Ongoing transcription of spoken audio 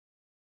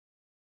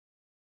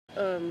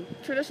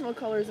Traditional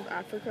colors of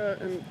Africa,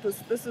 and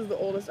this is the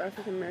oldest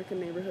African American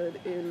neighborhood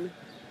in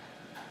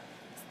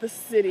the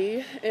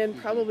city, and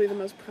probably the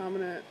most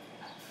prominent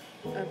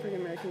African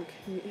American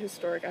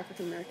historic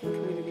African American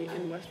community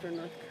in Western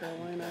North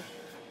Carolina.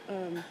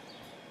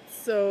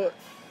 So,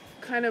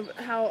 kind of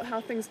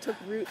how things took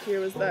root here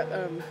was that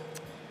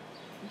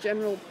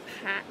General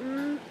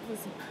Patton,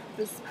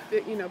 this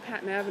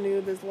Patton Avenue.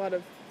 There's a lot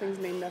of things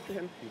named after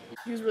him.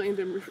 He was really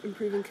into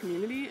improving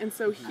community, and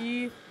so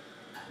he.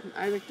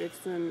 Isaac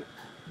Dixon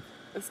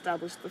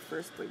established the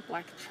first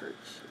black church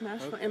in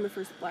Asheville and the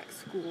first black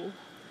school,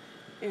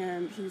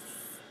 and he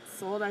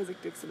sold Isaac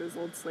Dixon his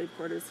old slave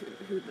quarters,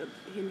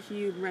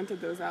 he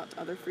rented those out to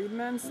other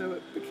freedmen, so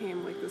it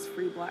became this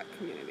free black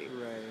community.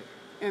 Right.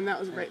 And that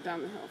was right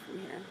down the hill from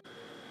here.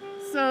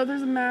 So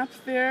there's a map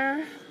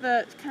there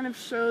that kind of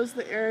shows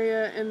the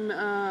area in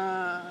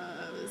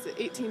is it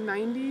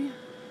 1890?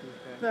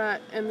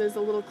 And there's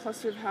a little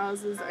cluster of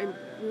houses.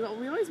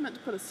 We always meant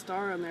to put a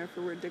star on there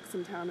for where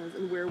Dixon Town is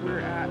and where we're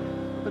at,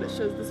 but it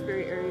shows this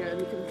very area, and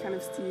you can kind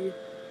of see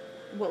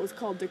what was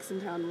called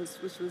Dixon Town,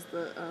 which was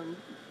the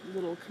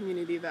little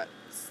community that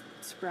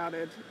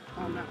sprouted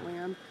on that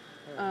land.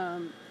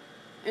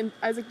 And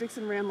Isaac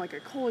Dixon ran a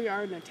coal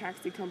yard and a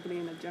taxi company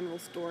and a general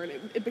store, and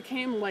it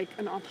became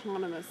an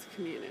autonomous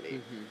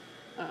community.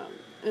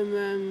 And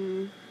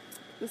then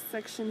this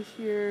section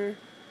here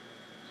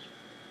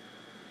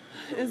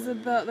is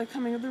about the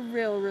coming of the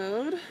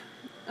railroad,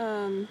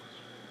 and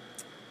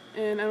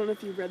I don't know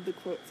if you read the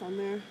quotes on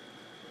there.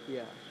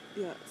 Yeah.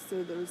 Yeah,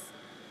 so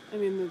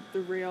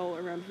the rail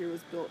around here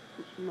was built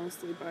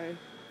mostly by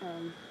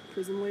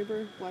prison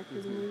labor, black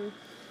prison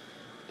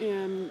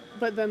labor,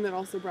 but then that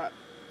also brought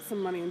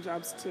some money and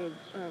jobs to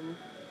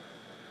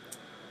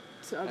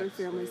other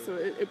families, so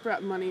it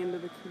brought money into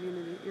the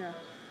community, yeah.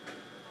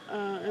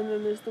 And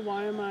then there's the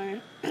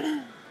YMI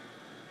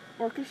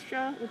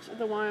orchestra, which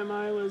the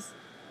YMI was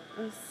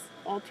this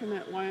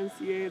alternate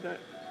YMCA that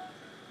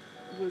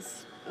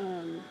was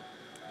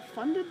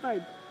funded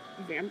by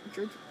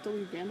George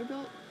W.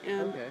 Vanderbilt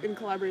and in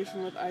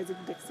collaboration with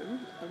Isaac Dixon.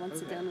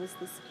 Once again, was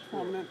this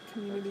prominent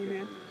community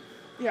man.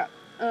 Yeah.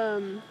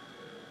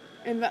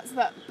 And that's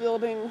that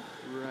building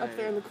up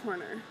there in the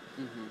corner.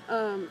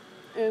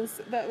 And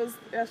so that was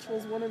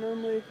Asheville's one and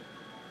only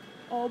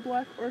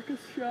all-black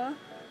orchestra.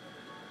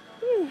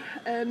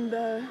 And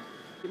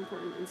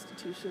important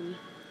institution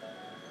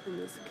in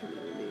this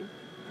community.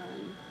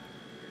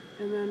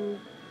 And then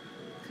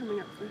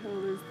coming up the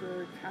hill, there's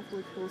the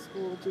Catholic Hill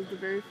School, which is the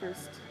very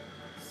first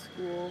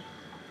school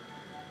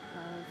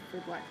for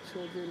black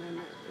children, and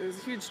it was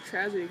a huge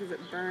tragedy because it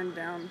burned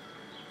down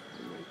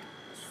in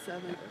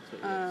 '7,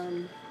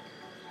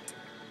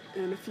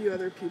 and a few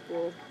other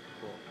people.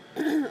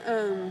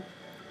 And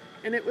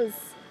it was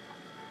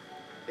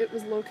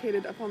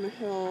located up on the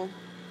hill,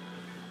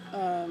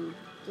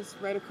 just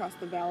right across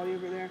the valley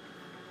over there.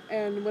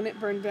 And when it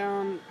burned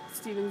down,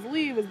 Stevens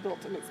Lee was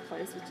built in its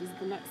place, which is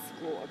the next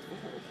school up the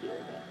hill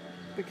here that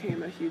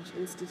became a huge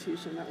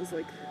institution. That was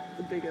the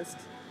biggest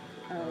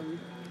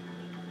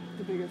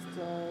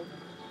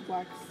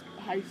black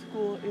high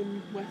school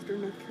in Western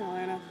North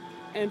Carolina.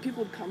 And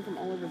people would come from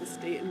all over the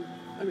state, and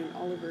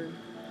all over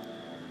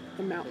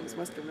the mountains,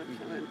 Western North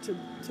Carolina,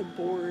 to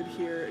board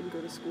here and go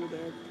to school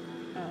there.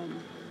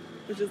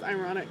 Which is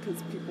ironic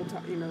because people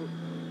talk,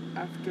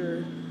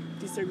 after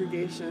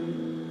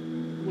desegregation,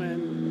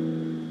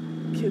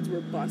 when kids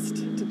were bused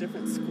to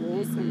different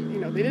schools,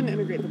 and they didn't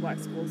integrate the black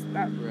schools.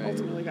 That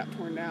ultimately got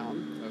torn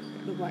down.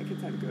 The black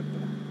kids had to go to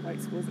the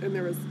white schools, and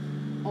there was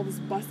all this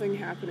busing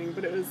happening.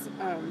 But it was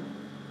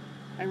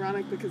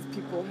ironic because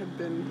people had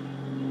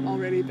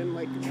already been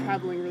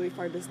traveling really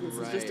far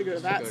distances just to go to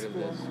that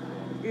school.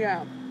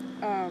 Yeah.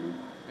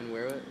 And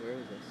where was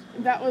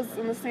this? That was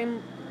in the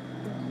same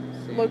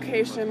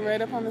location,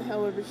 right up on the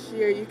hill over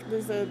here.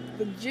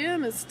 The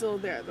gym is still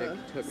there, the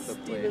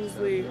Stevens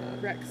Lee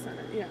Rec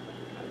Center, yeah.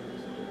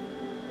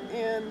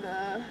 And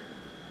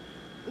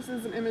this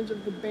is an image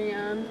of the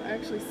band. I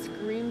actually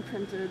screen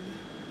printed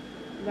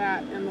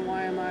that in the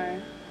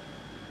YMI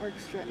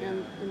orchestra,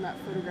 and in that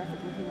photographic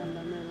looking on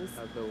them. It was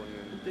a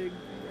big,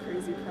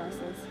 crazy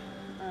process.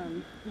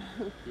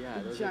 Yeah,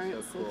 those giant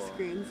are so cool. silk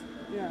screens,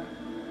 yeah.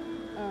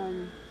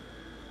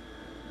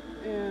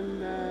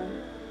 And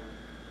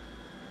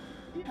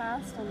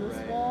past on this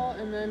wall,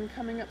 and then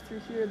coming up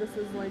through here, this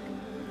is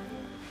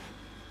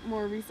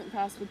more recent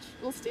past,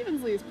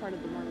 Stevens Lee is part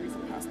of the more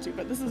recent past too,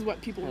 but this is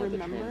what people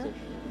remember.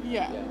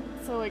 Yeah.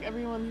 So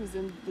everyone who's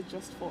in the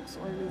Just Folks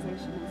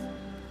organization is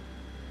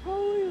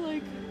probably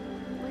late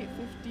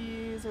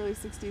 50s, early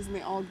 60s, and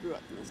they all grew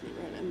up in this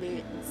neighborhood, and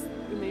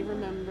they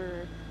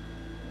remember,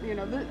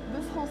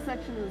 this whole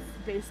section is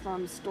based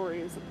on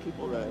stories of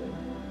people.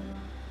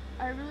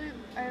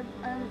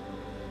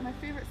 My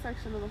favorite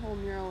section of the whole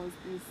mural is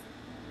these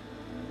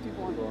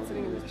people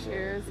sitting in the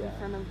chairs in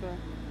front of the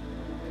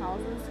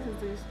houses, because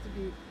there used to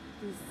be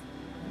these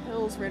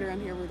hills right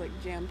around here were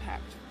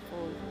jam-packed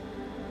full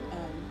of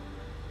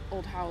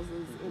old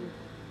houses, and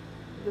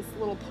this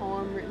little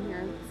poem written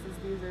here. This is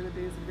 "These are the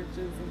days of riches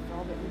of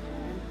velvet and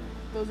pine."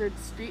 Those are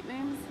street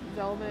names: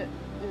 Velvet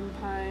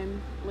and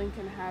Pine,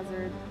 Lincoln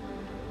Hazard.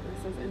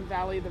 It says in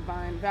Valley the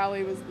Vine.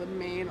 Valley was the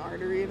main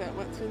artery that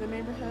went through the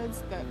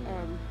neighborhoods that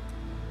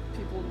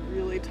people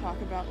really talk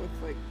about with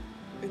like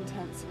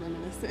intense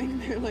reminiscing.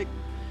 They're like,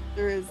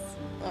 there is,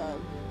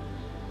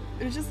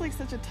 it was just like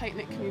such a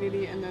tight-knit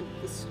community, and then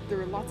there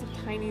were lots of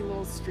tiny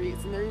little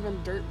streets, and there were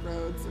even dirt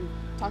roads, and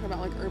talk about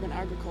like urban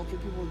agriculture,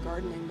 people were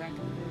gardening back in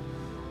the day.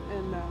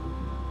 And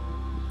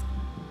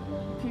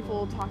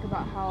people talk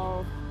about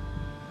how,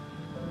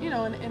 you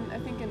know, and I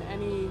think in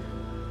any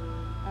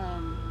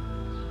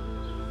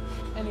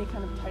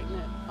kind of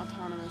tight-knit,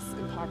 autonomous,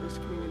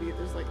 impoverished community,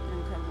 there's like an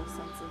incredible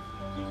sense of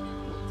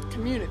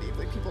community.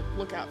 Like people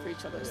look out for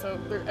each other. So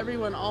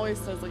everyone always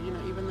says, like, you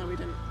know, even though we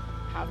didn't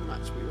have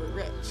much, we were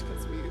rich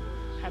because we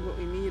had what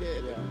we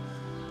needed. Yeah.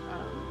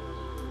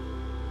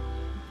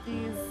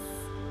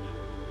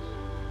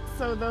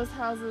 So those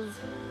houses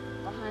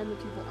behind the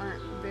people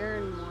aren't there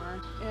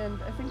anymore. And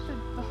I think that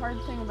the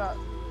hard thing about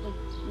like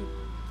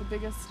the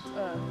biggest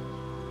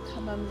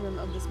conundrum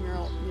of this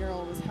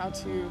mural was how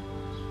to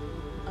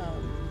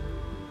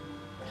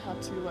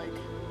like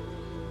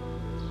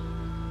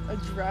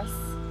address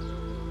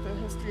the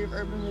history of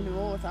urban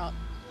renewal without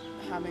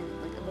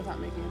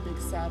making a big,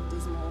 sad,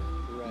 dismal,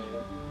 right,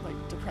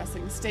 like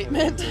depressing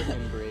statement.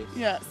 Embrace.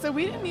 Yeah. So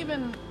we didn't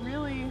even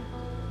really,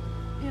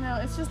 you know,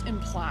 it's just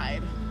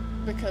implied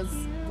because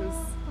there's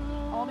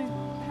all these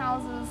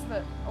houses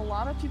that a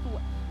lot of people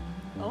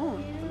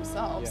own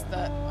themselves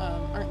that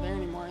aren't there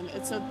anymore, and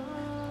it's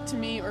to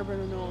me, urban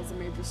renewal is a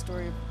major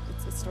story.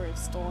 It's a story of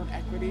stolen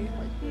equity,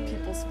 like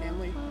people's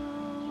family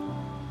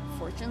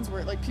fortunes,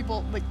 where like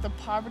people, like the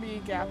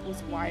poverty gap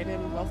was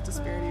widened, wealth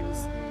disparity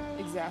was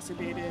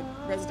exacerbated,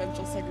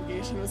 residential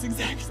segregation was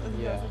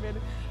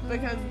exacerbated,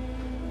 because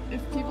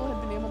if people had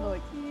been able to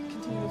like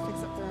continue to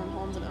fix up their own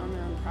homes and own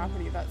their own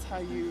property, that's how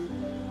you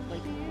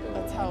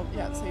that's how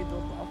you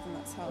build wealth, and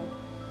that's how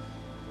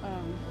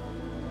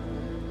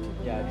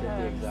people did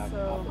the exact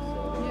opposite.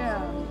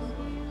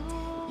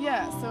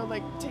 So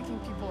like taking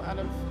people out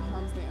of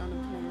homes they own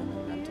and putting them in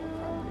rental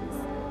properties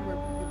where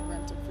people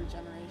rented for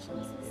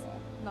generations is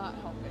not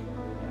helping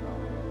at all.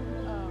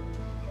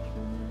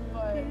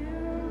 But you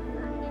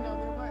know,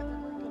 there were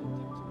good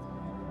intentions.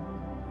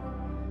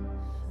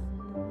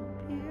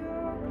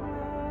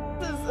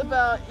 This is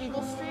about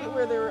Eagle Street,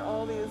 where there were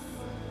all these,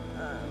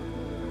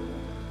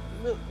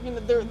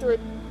 there were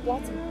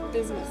lots of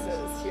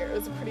businesses here. It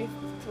was a pretty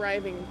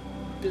thriving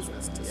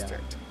business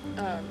district.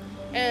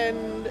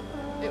 And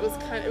it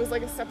was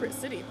like a separate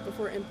city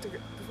before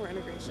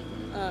integration.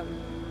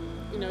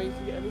 You know, you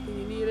could get everything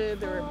you needed.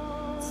 There were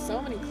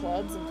so many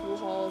clubs and pool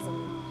halls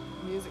and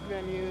music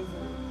venues,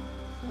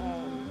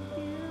 and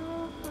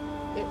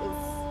it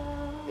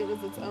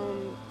was its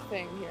own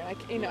thing here.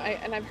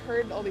 And I've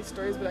heard all these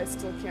stories, but I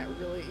still can't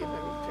really even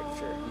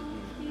picture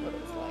what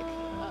it was like.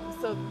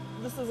 So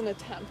this is an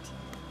attempt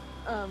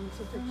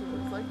to picture what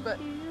it was like. But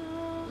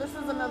this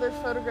is another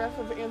photograph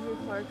of Andrew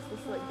Clark's,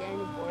 this like gang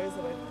of boys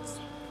that I just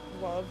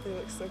love. They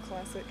look so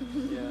classic.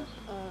 Yeah.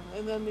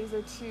 And then these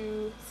are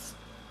two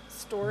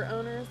store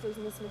owners. There's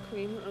Miss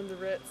McQueen, who owned the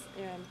Ritz,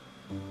 and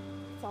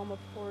Thelma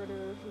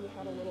Porter, who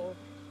had a little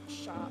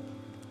shop.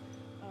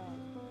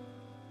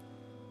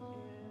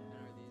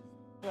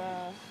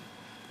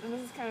 And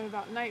this is kind of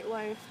about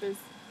nightlife.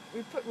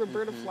 We put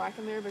Roberta Flack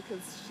in there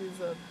because she's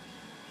a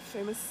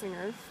famous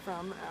singer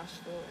from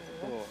Asheville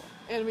area. Cool.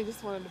 And we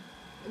just wanted to.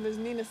 And there's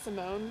Nina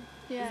Simone.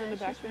 Yeah, in the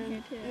background. from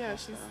here too. Yeah,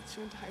 she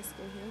went to high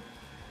school here.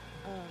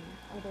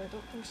 Although I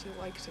don't think she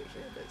liked it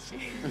here, but she.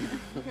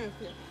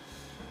 Yeah.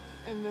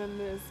 And then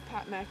there's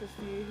Pat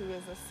McAfee, who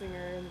is a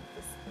singer in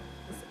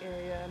this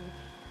area, and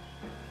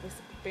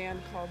this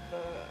band called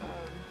the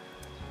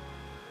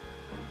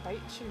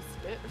Bite Chew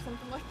Spit or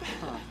something like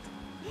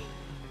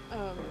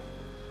that.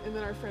 And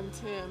then our friend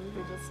Tim,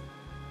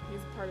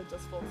 he's part of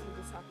Just Folks.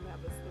 He just happened to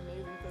have this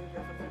amazing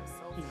photograph of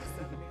himself in the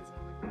 70s.